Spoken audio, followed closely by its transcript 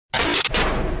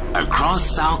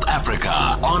across South Africa,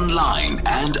 online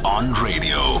and on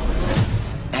radio.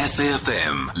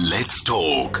 SAFM, let's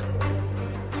talk.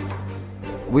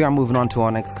 We are moving on to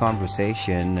our next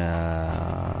conversation.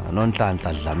 Nonhlanhla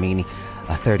Dlamini,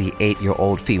 a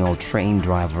 38-year-old female train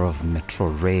driver of Metro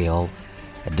Rail,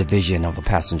 a division of the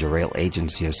Passenger Rail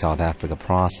Agency of South Africa,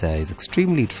 PRASA, is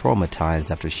extremely traumatized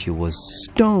after she was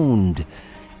stoned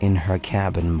in her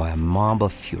cabin by a mob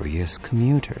of furious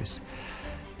commuters.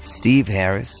 Steve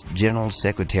Harris, General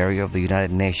Secretary of the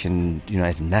United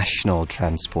National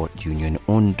Transport Union,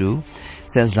 UNTU,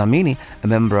 says Dlamini, a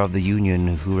member of the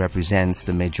union who represents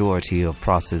the majority of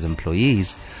PRASA's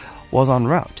employees, was en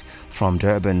route from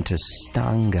Durban to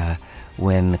Stanger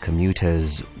when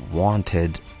commuters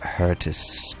wanted her to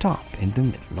stop in the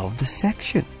middle of the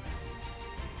section.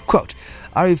 Quote,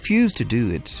 "I refused to do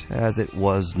it as it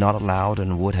was not allowed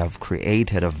and would have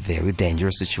created a very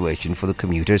dangerous situation for the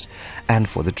commuters and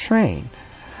for the train.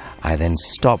 I then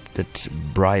stopped at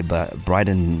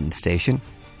Bryden Station,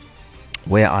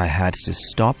 where I had to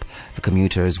stop. The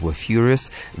commuters were furious.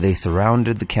 They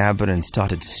surrounded the cabin and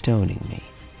started stoning me.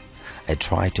 I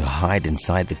tried to hide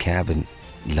inside the cabin,"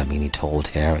 Dlamini told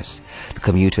Harris. The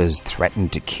commuters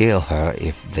threatened to kill her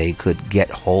if they could get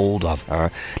hold of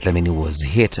her. Dlamini was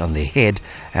hit on the head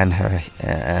and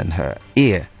her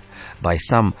ear by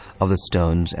some of the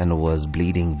stones and was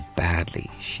bleeding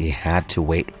badly. She had to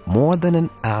wait more than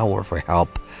an hour for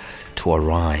help to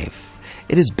arrive.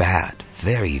 It is bad,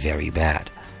 very, very bad.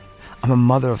 I'm a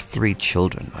mother of 3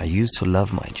 children. I used to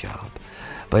love my job,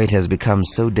 but it has become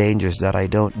so dangerous that I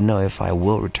don't know if I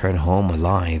will return home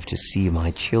alive to see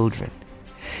my children.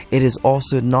 It is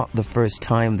also not the first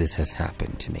time this has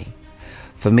happened to me.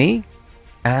 For me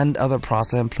and other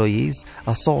PRASA employees,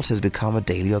 assault has become a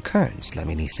daily occurrence,"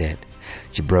 Dlamini said.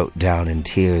 She broke down in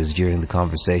tears during the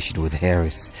conversation with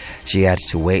Harris. She had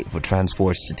to wait for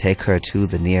transports to take her to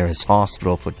the nearest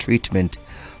hospital for treatment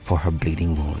for her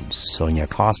bleeding wounds. Sonja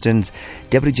Carstens,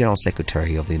 Deputy General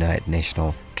Secretary of the United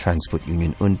National Transport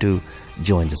Union, UNTU,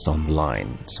 joins us on the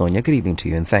line. Sonja, good evening to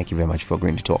you, and thank you very much for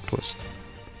agreeing to talk to us.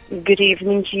 Good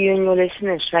evening to you and your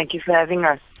listeners. Thank you for having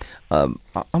us.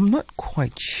 I'm not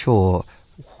quite sure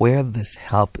where this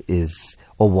help is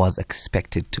or was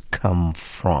expected to come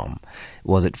from.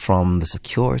 Was it from the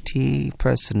security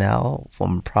personnel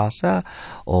from PRASA,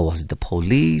 or was it the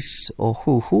police, or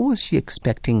who? Who was she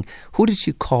expecting? Who did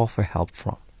she call for help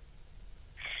from?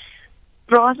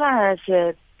 PRASA has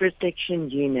a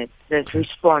protection unit that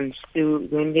responds to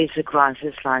when there's a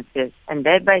crisis like this, and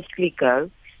they basically go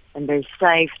and they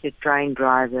save the train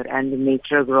driver and the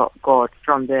metro guard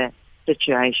from the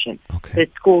situation. Okay. So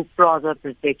it's called PRASA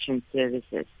Protection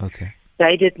Services. Okay.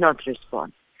 They did not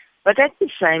respond. But at the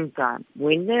same time,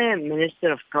 when the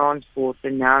Minister of Transport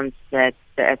announced that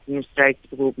the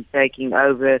administrator will be taking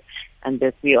over and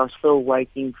that we are still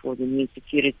waiting for the new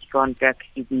security contract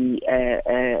to be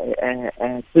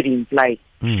put in place,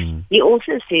 he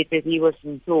also said that he was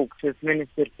in talks with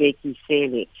Minister Becky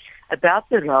Cele about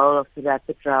the role of the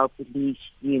Rapid Rail Police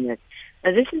Unit.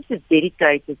 Now, this is a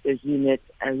dedicated unit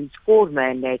whose core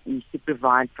mandate is to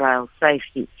provide rail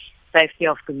safety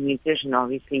of commuters and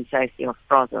obviously safety of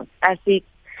PRASA assets,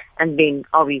 and then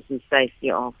obviously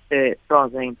safety of the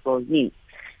PRASA employees.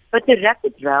 But the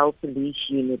Rapid Rail Police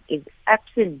Unit is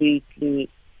absolutely,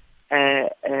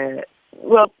 they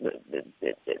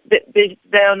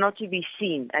are not to be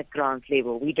seen at ground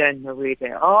level. We don't know where they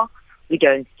are. We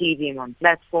don't see them on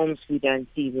platforms. We don't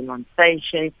see them on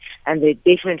stations. And they're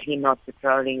definitely not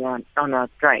patrolling on our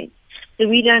trains. So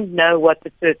we don't know what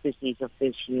the purpose is of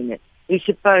this unit. We're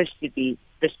supposed to be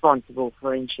responsible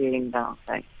for ensuring rail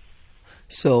safety.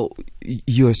 So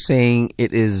you're saying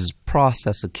it is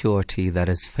PRASA security that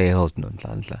has failed,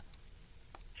 Nonhlanhla?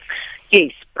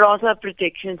 Yes, PRASA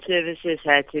Protection Services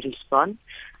had to respond.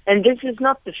 And this is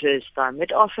not the first time.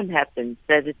 It often happens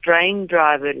that a train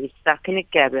driver is stuck in a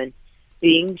cabin,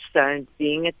 being stoned,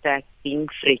 being attacked, being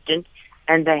threatened,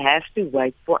 and they have to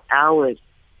wait for hours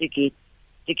to get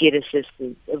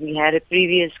assistance. We had a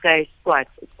previous case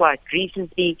quite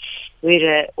recently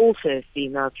where also a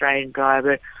female train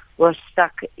driver was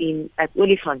stuck at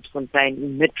Olifantsfontein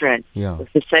in Midrand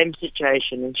with the same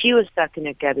situation, and she was stuck in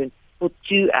a cabin for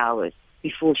 2 hours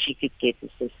before she could get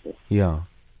assistance. Yeah.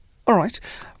 All right.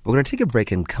 We're going to take a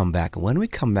break and come back. When we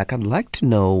come back, I'd like to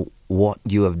know what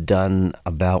you have done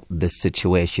about this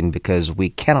situation, because we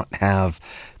cannot have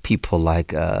people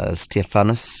like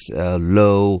Stefanus,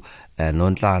 Lowe, and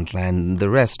Nonhlanhla and the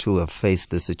rest who have faced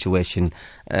this situation,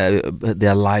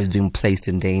 their lives being placed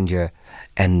in danger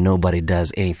and nobody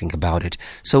does anything about it.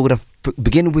 So we're going to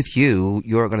begin with you,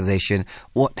 your organization.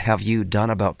 What have you done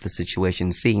about the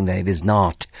situation, seeing that it is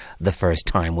not the first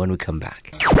time? When we come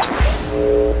back.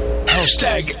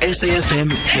 Hashtag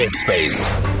SAFM Headspace.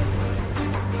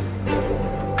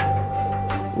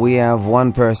 We have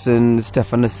one person,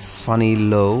 Stephanus Funny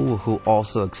Low, who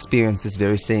also experienced this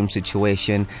very same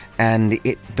situation, and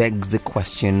it begs the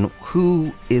question,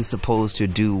 who is supposed to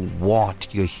do what?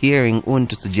 You're hearing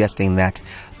Untu suggesting that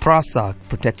PRASA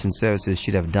Protection Services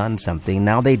should have done something.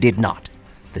 Now they did not.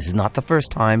 This is not the first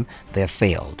time they have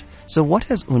failed. So what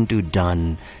has Untu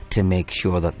done to make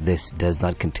sure that this does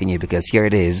not continue? Because here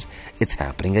it is, it's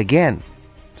happening again.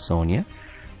 Sonja?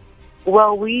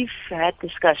 Well, we've had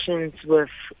discussions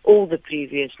with all the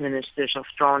previous ministers of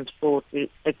transport,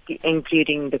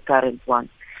 including the current one.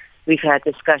 We've had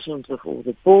discussions with all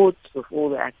the boards, with all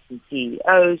the acting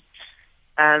CEOs,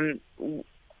 and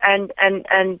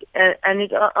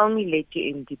it only led to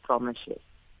empty promises.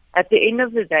 At the end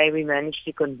of the day, we managed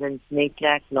to convince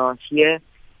NECLAC last year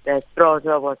that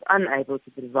PRASA was unable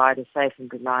to provide a safe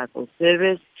and reliable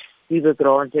service. We were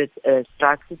granted a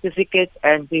strike certificate,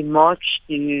 and we marched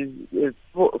to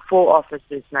four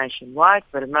offices nationwide,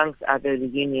 but amongst other the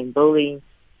union building,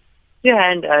 to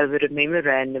hand over a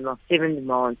memorandum of 7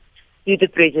 demands to the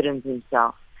president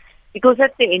himself. Because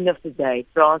at the end of the day,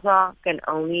 PRASA can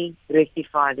only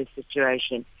rectify the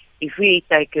situation if we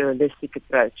take a holistic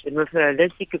approach. And with a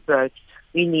holistic approach,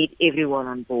 we need everyone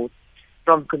on board,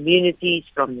 from communities,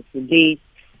 from the police,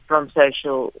 from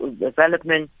social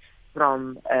development,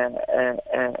 from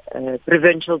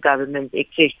provincial government,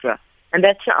 etc. And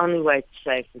that's the only way to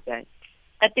save the day.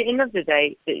 At the end of the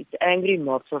day, it's angry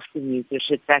mobs of commuters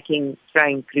attacking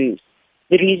train crews.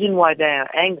 The reason why they are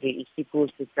angry is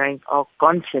because the trains are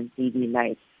constantly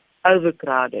delayed,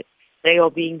 overcrowded. They are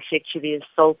being sexually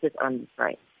assaulted on the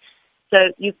train.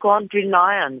 So you can't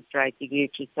rely on the train to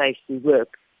get you safe to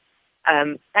work.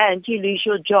 And you lose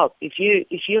your job. If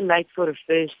you're late for a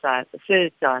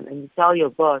third time and you tell your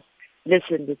boss,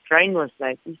 listen, the train was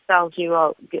late, he tells you,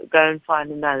 well, go and find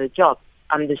another job.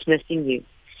 I'm dismissing you.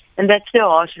 And that's the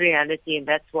harsh reality, and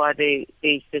that's why they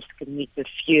just commit the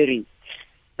fury.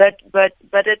 But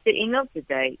at the end of the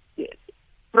day,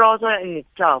 PRASA in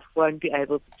itself won't be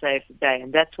able to save the day,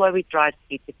 and that's why we tried to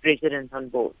get the president on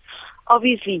board.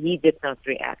 Obviously, he did not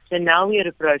react. So now we are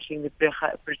approaching the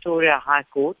Pretoria High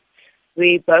Court,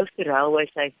 where both the Railway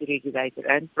Safety Regulator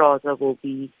and PRASA will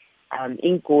be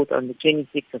in court on the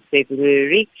 26th of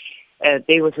February.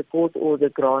 There was a court order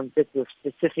granted with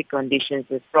specific conditions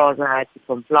that PRASA had to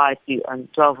comply to on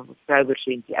 12th of October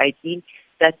 2018.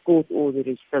 That court order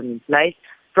is still in place.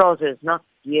 PRASA is not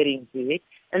adhering to it,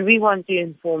 and we want to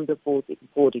inform the court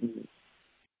accordingly.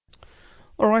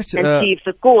 All right. And see if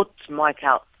the courts might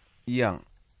help. Yeah.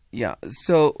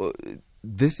 So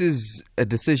this is a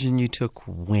decision you took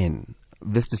when?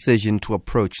 This decision to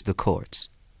approach the courts?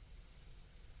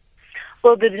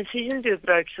 Well, the decision to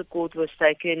approach the court was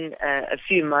taken a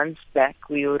few months back.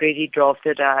 We already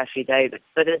drafted our affidavit.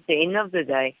 But at the end of the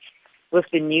day, with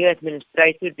the new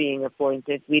administrator being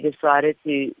appointed, we decided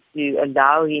to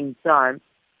allow him time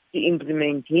to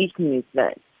implement his new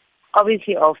plan.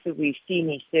 Obviously, after we've seen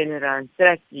his turnaround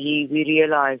strategy, we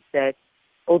realized that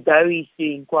although he's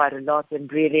doing quite a lot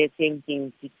and really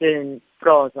attempting to turn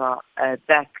PRASA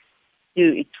back to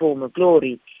its former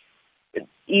glory,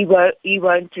 he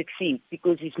won't succeed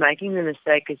because he's making the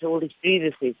mistake as all his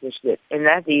predecessors did, and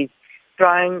that is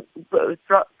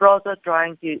PRASA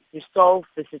trying to solve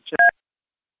the situation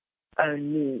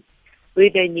own needs, where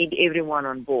they need everyone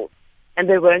on board. And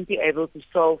they won't be able to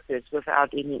solve this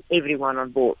without everyone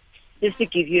on board. Just to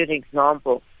give you an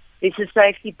example, there's a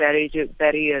safety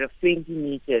barrier of 20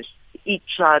 meters each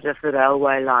side of the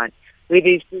railway line, where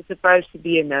there's supposed to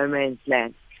be a no man's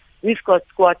land. We've got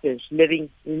squatters living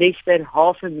less than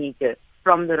half a meter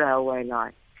from the railway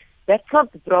line. That's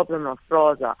not the problem of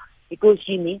PRASA, because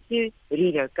you need to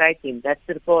relocate them. That's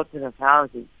the Department of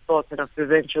Housing. Department of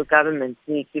Provincial Governments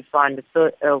need to find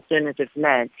alternative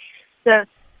land. So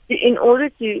in order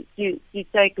to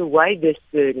take away this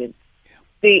burden,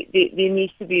 there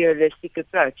needs to be a holistic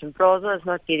approach, and PRASA is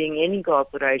not getting any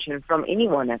cooperation from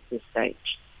anyone at this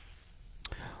stage.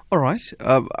 All right.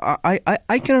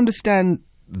 I can understand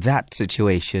that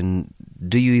situation.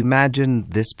 Do you imagine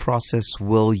this process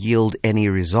will yield any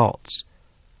results?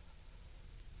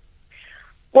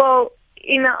 Well,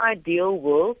 in an ideal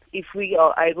world, if we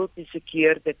are able to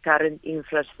secure the current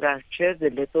infrastructure, the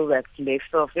little that's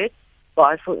left of it,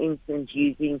 by, for instance,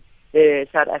 using the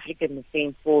South African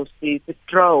Defence Force to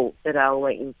patrol the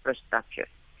railway infrastructure,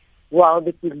 while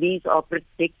the police are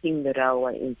protecting the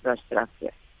railway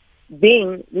infrastructure,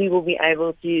 then we will be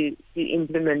able to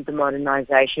implement the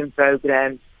modernization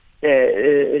programs, the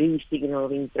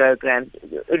re-signaling programs.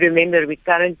 Remember, we're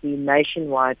currently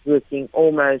nationwide working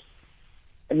almost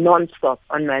non-stop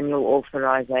on manual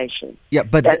authorization. Yeah,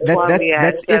 but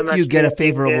that's so if you get a much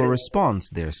favorable response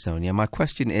there, Sonja. My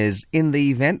question is, in the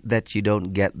event that you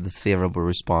don't get this favorable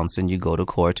response and you go to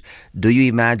court, do you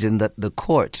imagine that the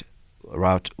court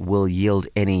route will yield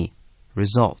any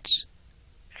results?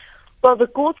 Well, the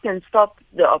court can stop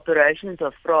the operations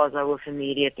of FRASA with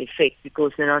immediate effect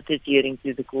because they're not adhering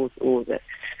to the court order.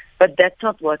 But that's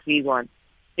not what we want,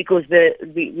 because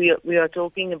we are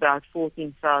talking about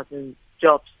 14,000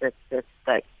 jobs that's at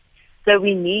stake. So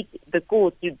we need the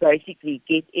court to basically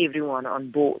get everyone on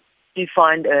board to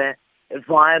find a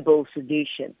viable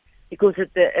solution, because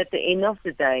at the end of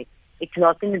the day, it's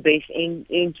not in the best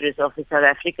interest of the South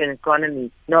African economy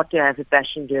not to have a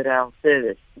passenger rail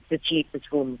service. It's the cheapest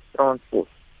form of transport.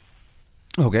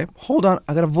 Okay, hold on.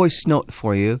 I got a voice note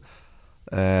for you.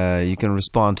 You can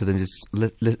respond to them. Just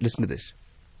listen to this.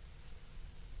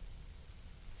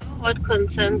 What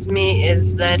concerns me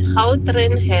is that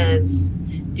Gautrain has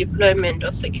deployment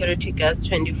of security guards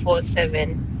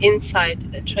 24/7 inside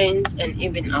the trains and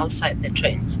even outside the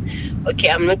trains. Okay,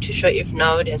 I'm not too sure if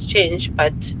now it has changed,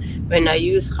 but when I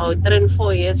used Gautrain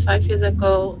 5 years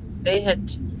ago, they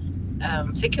had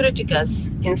security guards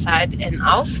inside and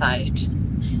outside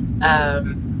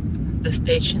the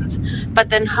stations. But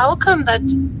then how come that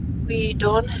we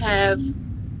don't have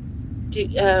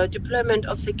deployment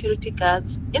of security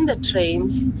guards in the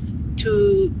trains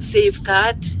to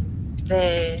safeguard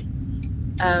the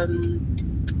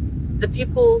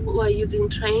people who are using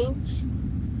trains,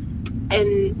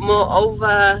 and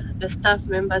moreover the staff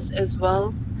members as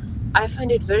well? I find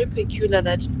it very peculiar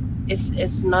that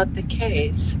it's not the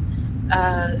case.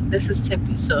 This is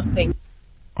Tepiso. Thank you.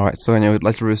 All right, Sonja, would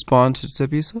like to respond to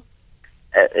Tepiso?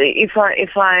 If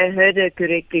I heard her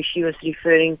correctly, she was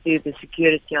referring to the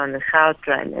security on the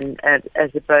Gautrain and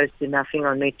as opposed to nothing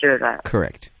on Metro Rail.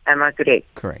 Correct. Am I correct?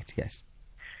 Correct, yes.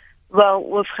 Well,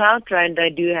 with Gautrain, they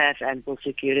do have ample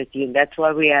security, and that's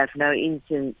why we have no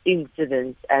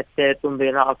incidents at the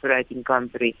Mbombela operating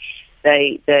company.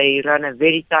 They run a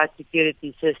very tight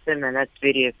security system, and that's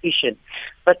very efficient.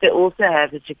 But they also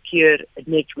have a secure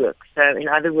network. So, in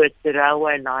other words, the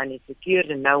railway line is secured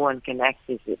and no one can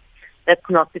access it. That's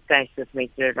not the case with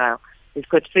Metro Rail. We've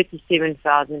got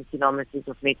 37,000 kilometers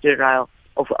of Metro Rail,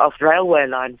 of railway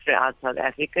line throughout South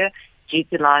Africa,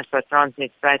 utilized by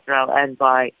Transnet Freight Rail and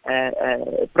by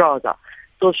FRASA.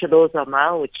 Social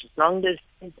Mail, which is long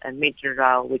distance, and Metro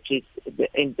Rail, which is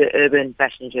in the urban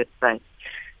passenger train.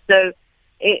 So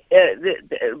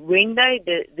when they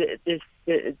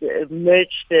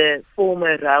merged the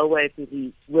former railway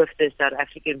police with the South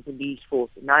African Police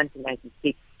Force in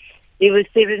 1986, there were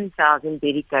 7,000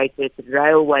 dedicated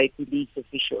railway police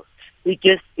officials who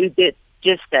did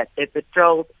just that. They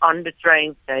patrolled on the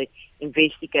trains, they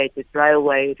investigated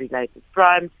railway-related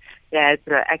crimes, they had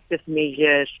proactive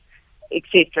measures,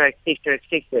 etc., etc.,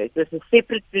 etc. It was a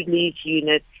separate police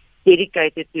unit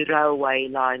dedicated to railway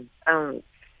lines only.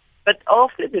 But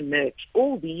after the merge,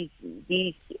 all these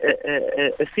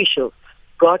officials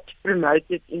got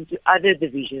promoted into other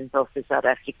divisions of the South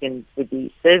African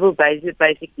police. They were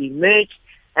basically merged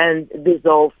and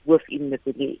dissolved within the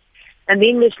police. And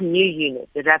then this new unit,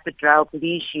 the Rapid Rail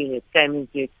Police Unit, came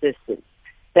into existence.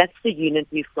 That's the unit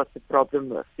we've got the problem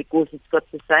with, because it's got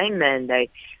the same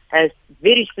mandate as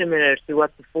very similar to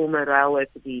what the former railway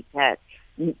police had.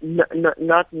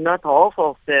 Not half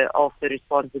of the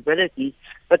responsibilities,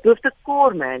 but with the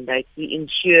core mandate to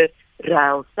ensure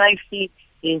rail safety,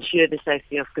 to ensure the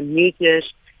safety of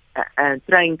commuters, and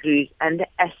train crews, and the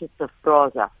assets of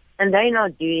FRASA. And they're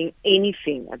not doing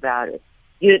anything about it.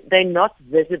 They're not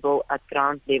visible at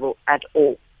ground level at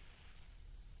all.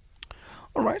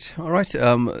 All right.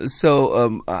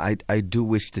 So I do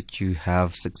wish that you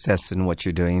have success in what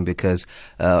you're doing, because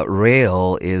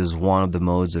rail is one of the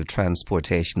modes of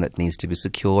transportation that needs to be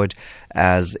secured,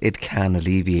 as it can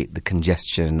alleviate the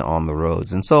congestion on the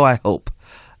roads. And so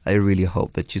I really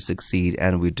hope that you succeed,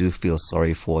 and we do feel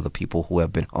sorry for the people who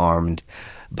have been harmed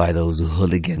by those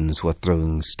hooligans who are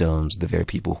throwing stones, the very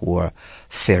people who are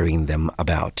ferrying them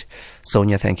about.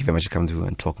 Sonja, thank you very much for coming through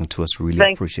and talking to us.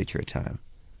 Really appreciate your time.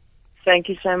 Thank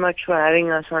you so much for having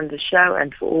us on the show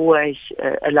and for always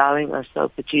allowing us the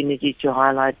opportunity to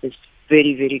highlight this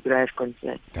very, very grave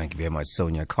concern. Thank you very much,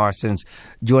 Sonja. Carstens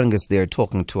joining us there,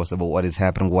 talking to us about what is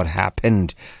happening, what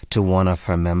happened to one of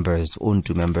her members,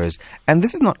 UNTU members. And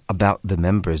this is not about the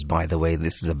members, by the way.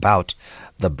 This is about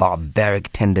the barbaric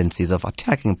tendencies of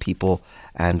attacking people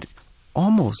and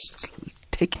almost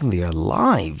taking their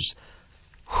lives.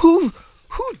 Who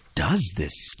does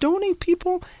this? Stoning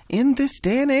people in this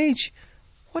day and age?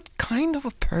 What kind of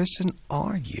a person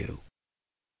are you?